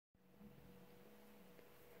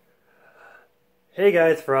Hey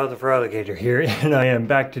guys, Foral the Foraligator here, and I am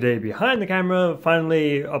back today behind the camera,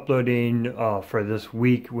 finally uploading for this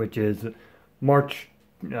week, which is March,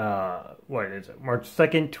 March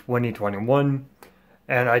 2nd, 2021.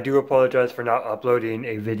 And I do apologize for not uploading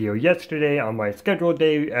a video yesterday on my scheduled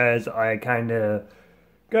day, as I kind of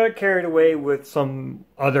got carried away with some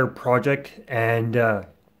other project, and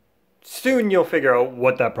soon you'll figure out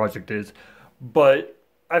what that project is. But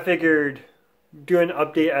I figured do an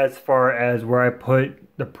update as far as where I put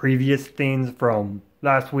the previous things from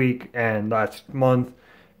last week and last month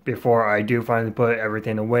before I do finally put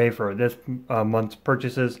everything away for this month's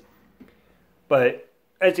purchases. But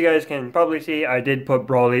as you guys can probably see, I did put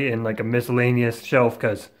Brawly in like a miscellaneous shelf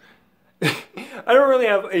because I don't really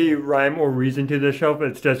have a rhyme or reason to this shelf.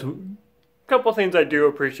 It's just a couple things I do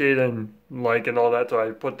appreciate and like and all that, so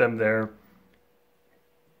I put them there.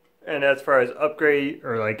 And as far as upgrade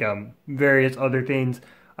or like various other things,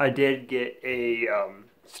 I did get a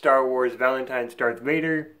Star Wars Valentine's Darth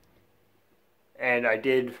Vader, and I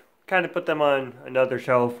did kind of put them on another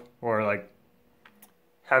shelf, or like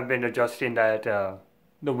have been adjusting that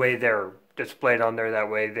the way they're displayed on there.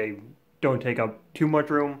 That way they don't take up too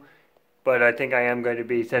much room. But I think I am going to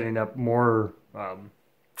be setting up more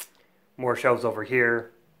shelves over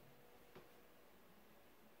here.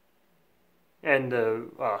 And the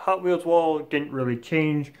Hot Wheels wall didn't really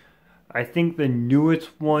change. I think the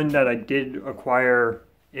newest one that I did acquire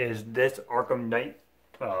is this Arkham Knight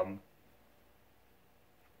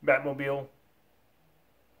Batmobile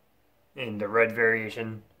in the red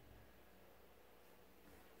variation.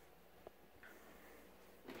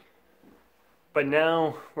 But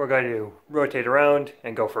now we're going to rotate around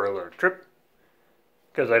and go for a little trip,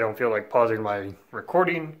 because I don't feel like pausing my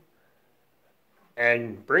recording,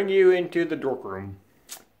 and bring you into the dork room.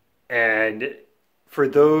 And for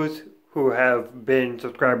those who have been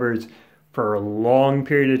subscribers for a long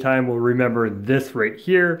period of time will remember this right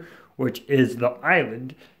here, which is the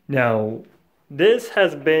island. Now, this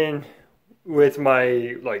has been with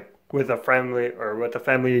my, with a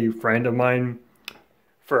family friend of mine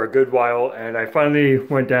for a good while, and I finally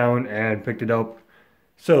went down and picked it up.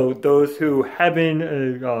 So those who have been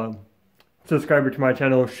a subscriber to my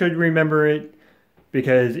channel should remember it,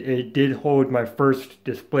 because it did hold my first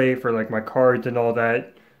display for like my cards and all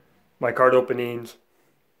that, my card openings,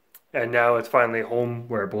 and now it's finally home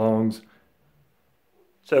where it belongs.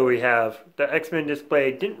 So we have the X-Men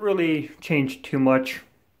display. Didn't really change too much,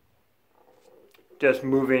 just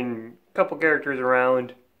moving a couple characters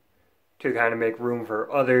around to kind of make room for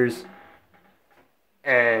others.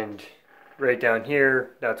 And right down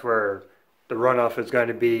here, that's where the runoff is going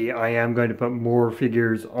to be. I am going to put more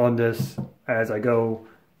figures on this as I go.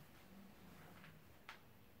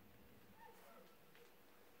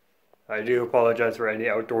 I do apologize for any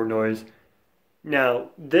outdoor noise. Now,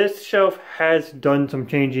 this shelf has done some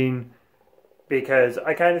changing, because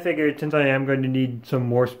I kind of figured since I am going to need some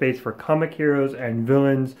more space for comic heroes and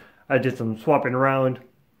villains, I did some swapping around.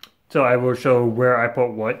 So I will show where I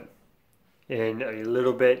put what in a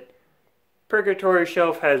little bit. Purgatory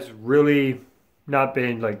shelf has really not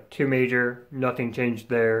been like too major. Nothing changed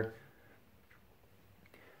there.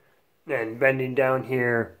 And bending down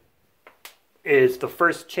here is the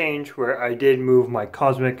first change, where I did move my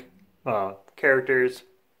cosmic characters.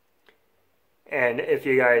 And if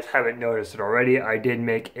you guys haven't noticed it already, I did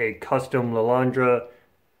make a custom Lilandra.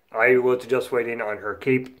 I was just waiting on her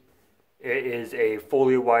cape. It is a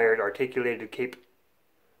fully wired articulated cape.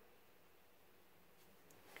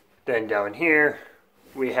 Then down here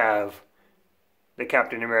we have the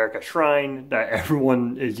Captain America shrine that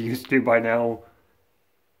everyone is used to by now.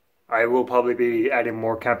 I will probably be adding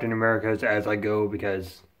more Captain Americas as I go,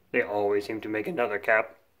 because they always seem to make another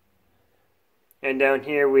cap. And down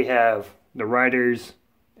here we have the riders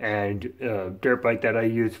and dirt bike that I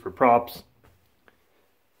use for props,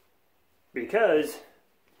 because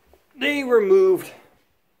they were moved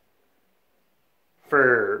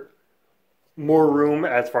for more room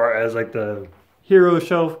as far as like the hero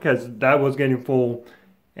shelf, because that was getting full,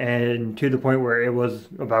 and to the point where it was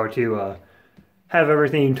about to have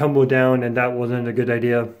everything tumble down, and that wasn't a good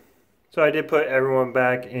idea. So I did put everyone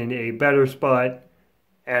back in a better spot,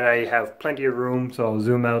 and I have plenty of room, so I'll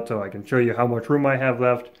zoom out so I can show you how much room I have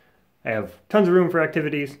left. I have tons of room for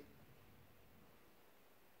activities.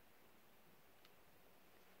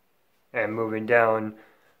 And moving down,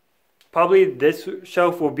 probably this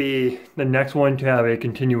shelf will be the next one to have a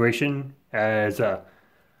continuation, as I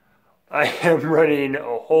am running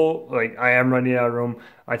I am running out of room.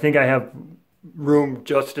 I think I have room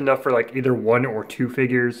just enough for like either one or two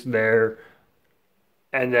figures there.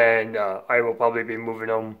 And then I will probably be moving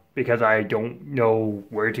them because I don't know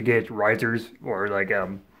where to get risers or like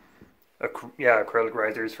acrylic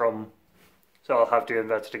risers from. So I'll have to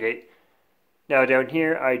investigate. Now down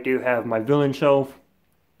here I do have my villain shelf.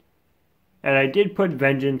 And I did put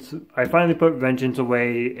Vengeance, I finally put Vengeance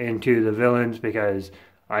away into the villains because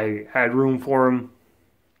I had room for them.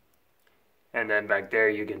 And then back there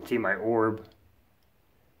you can see my orb.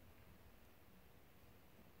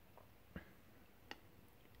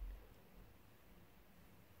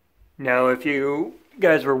 Now if you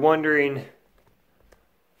guys were wondering,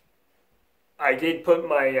 I did put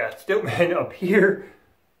my Stiltman up here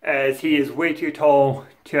as he is way too tall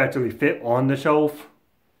to actually fit on the shelf.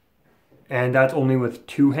 And that's only with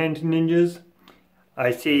two-hand ninjas.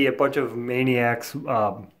 I see a bunch of maniacs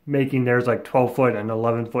making theirs like 12 foot and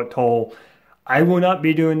 11 foot tall. I will not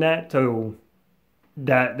be doing that, so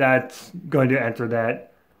that's going to answer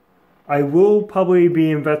that. I will probably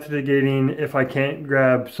be investigating if I can't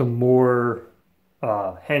grab some more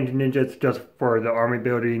hand ninjas just for the army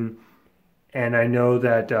building. And I know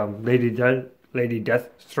that Lady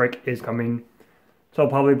Deathstrike is coming, so I'll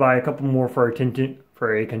probably buy a couple more for a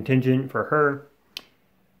contingent for her.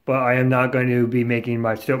 But I am not going to be making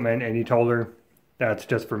my Stiltman any taller. That's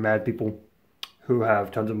just for mad people who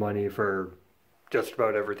have tons of money for just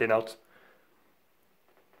about everything else.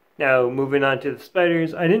 Now moving on to the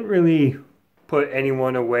spiders, I didn't really put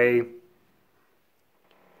anyone away,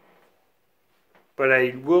 but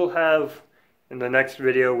I will have in the next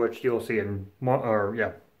video, which you'll see in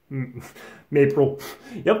April.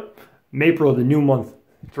 Yep, April, the new month.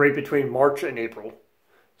 It's right between March and April.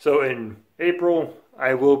 So in April,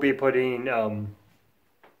 I will be putting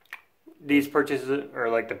these purchases, or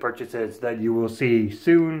like the purchases that you will see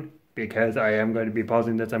soon, because I am going to be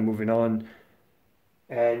pausing this and moving on.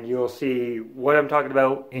 And you'll see what I'm talking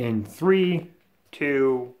about in 3,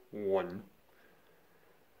 2, 1.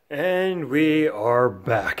 And we are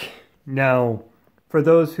back. Now, for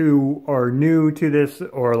those who are new to this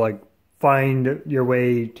or like find your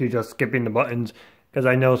way to just skipping the buttons, because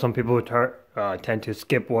I know some people tend to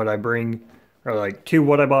skip what I bring or like to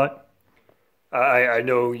what I bought. I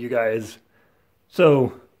know you guys.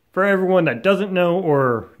 So for everyone that doesn't know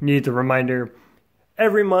or needs a reminder,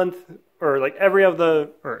 every month or like every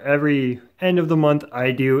end of the month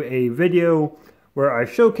I do a video where I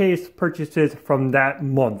showcase purchases from that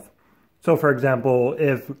month. So for example,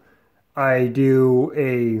 if I do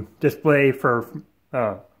a display for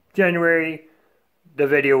January, the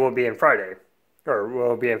video will be in Friday, or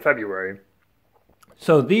will be in February.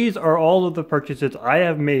 So these are all of the purchases I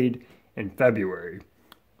have made in February.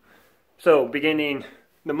 So beginning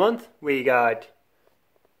the month, we got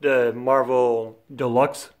the Marvel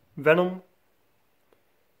Deluxe Venom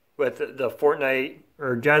with the Fortnite,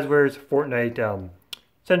 or Jazzwares Fortnite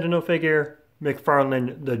Sentinel figure,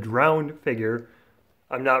 McFarlane the Drowned figure.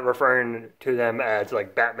 I'm not referring to them as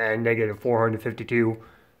like Batman -452.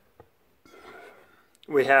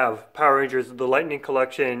 We have Power Rangers The Lightning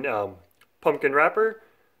Collection Pumpkin Wrapper.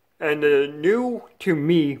 And the new, to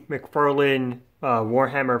me, McFarlane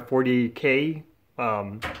Warhammer 40k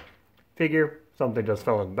figure. Something just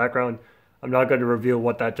fell in the background. I'm not going to reveal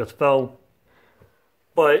what that just fell.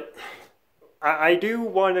 But I do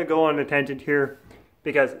want to go on a tangent here,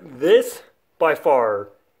 because this, by far,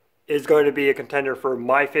 is going to be a contender for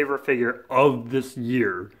my favorite figure of this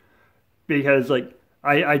year. Because, like,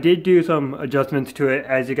 I did do some adjustments to it.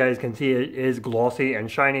 As you guys can see, it is glossy and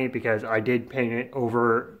shiny because I did paint it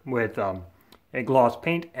over with a gloss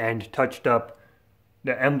paint and touched up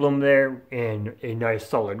the emblem there in a nice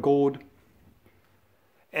solid gold.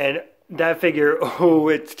 And that figure, oh,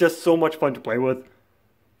 it's just so much fun to play with.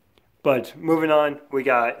 But moving on, we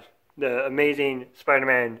got the Amazing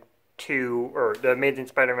Spider-Man 2, or the Amazing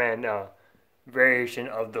Spider-Man variation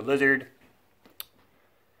of the Lizard.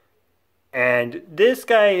 And this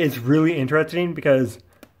guy is really interesting because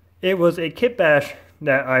it was a kit bash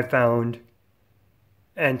that I found,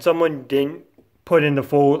 and someone didn't put in the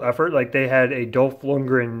full effort. Like, they had a Dolph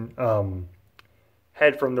Lundgren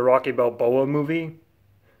head from the Rocky Balboa movie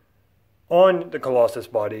on the Colossus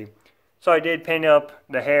body. So I did paint up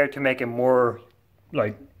the hair to make him more,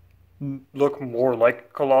 like, look more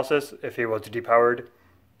like Colossus if he was depowered.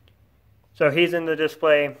 So he's in the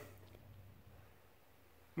display.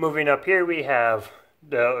 Moving up here, we have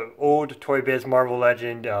the old Toy Biz Marvel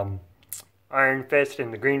Legend Iron Fist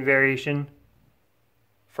in the green variation.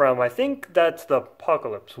 From, I think that's the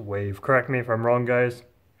Apocalypse Wave. Correct me if I'm wrong, guys.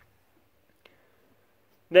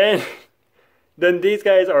 Then these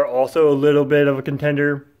guys are also a little bit of a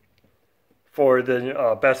contender for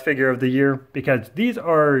the best figure of the year, because these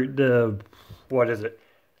are the, what is it?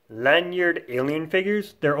 lanyard alien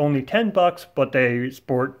figures. They're only $10, but they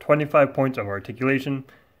sport 25 points of articulation.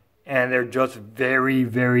 And they're just very,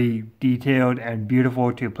 very detailed and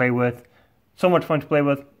beautiful to play with. So much fun to play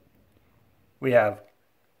with. We have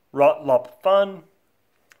Rot Lop Fun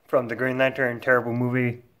from the Green Lantern Terrible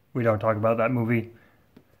movie. We don't talk about that movie.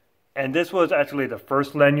 And this was actually the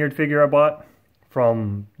first lanyard figure I bought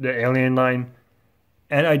from the Alien line.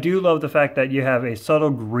 And I do love the fact that you have a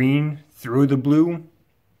subtle green through the blue.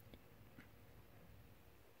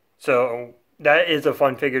 So that is a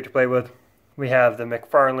fun figure to play with. We have the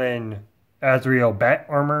McFarlane Azrael Bat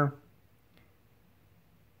Armor.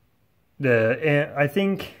 I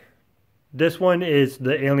think this one is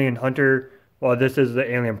the Alien Hunter, while this is the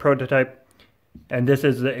Alien Prototype, and this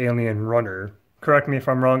is the Alien Runner. Correct me if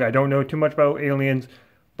I'm wrong, I don't know too much about aliens,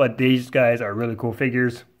 but these guys are really cool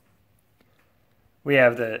figures. We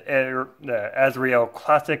have the Azrael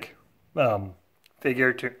Classic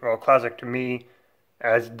figure, classic to me,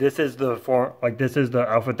 as this is this is the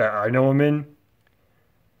outfit that I know him in.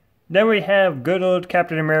 Then we have good old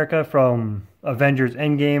Captain America from Avengers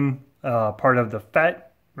Endgame, part of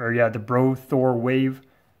the Bro Thor wave.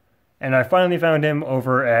 And I finally found him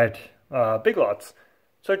over at Big Lots.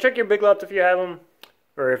 So check your Big Lots if you have them,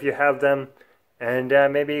 or if you have them, and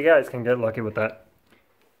maybe you guys can get lucky with that.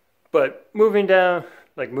 But moving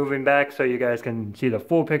back so you guys can see the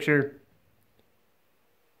full picture.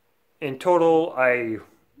 In total, I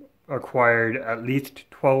acquired at least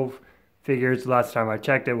 12 figures. Last time I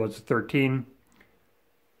checked, it was 13.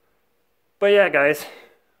 But yeah, guys,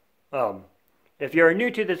 if you're new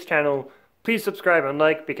to this channel, please subscribe and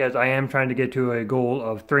like, because I am trying to get to a goal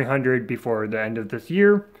of 300 before the end of this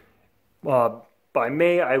year. By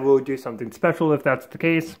May, I will do something special if that's the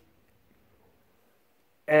case.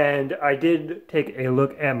 And I did take a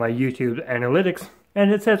look at my YouTube analytics,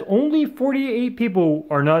 and it says only 48 people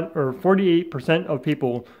are not, or 48% of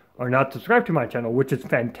people are not subscribed to my channel, which is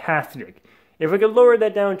fantastic. If we could lower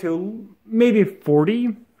that down to maybe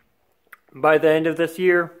 40 by the end of this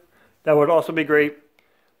year, that would also be great.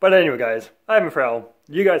 But anyway, guys, I'm Foral.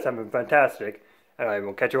 You guys have been fantastic, and I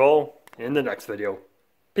will catch you all in the next video.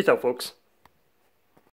 Peace out, folks.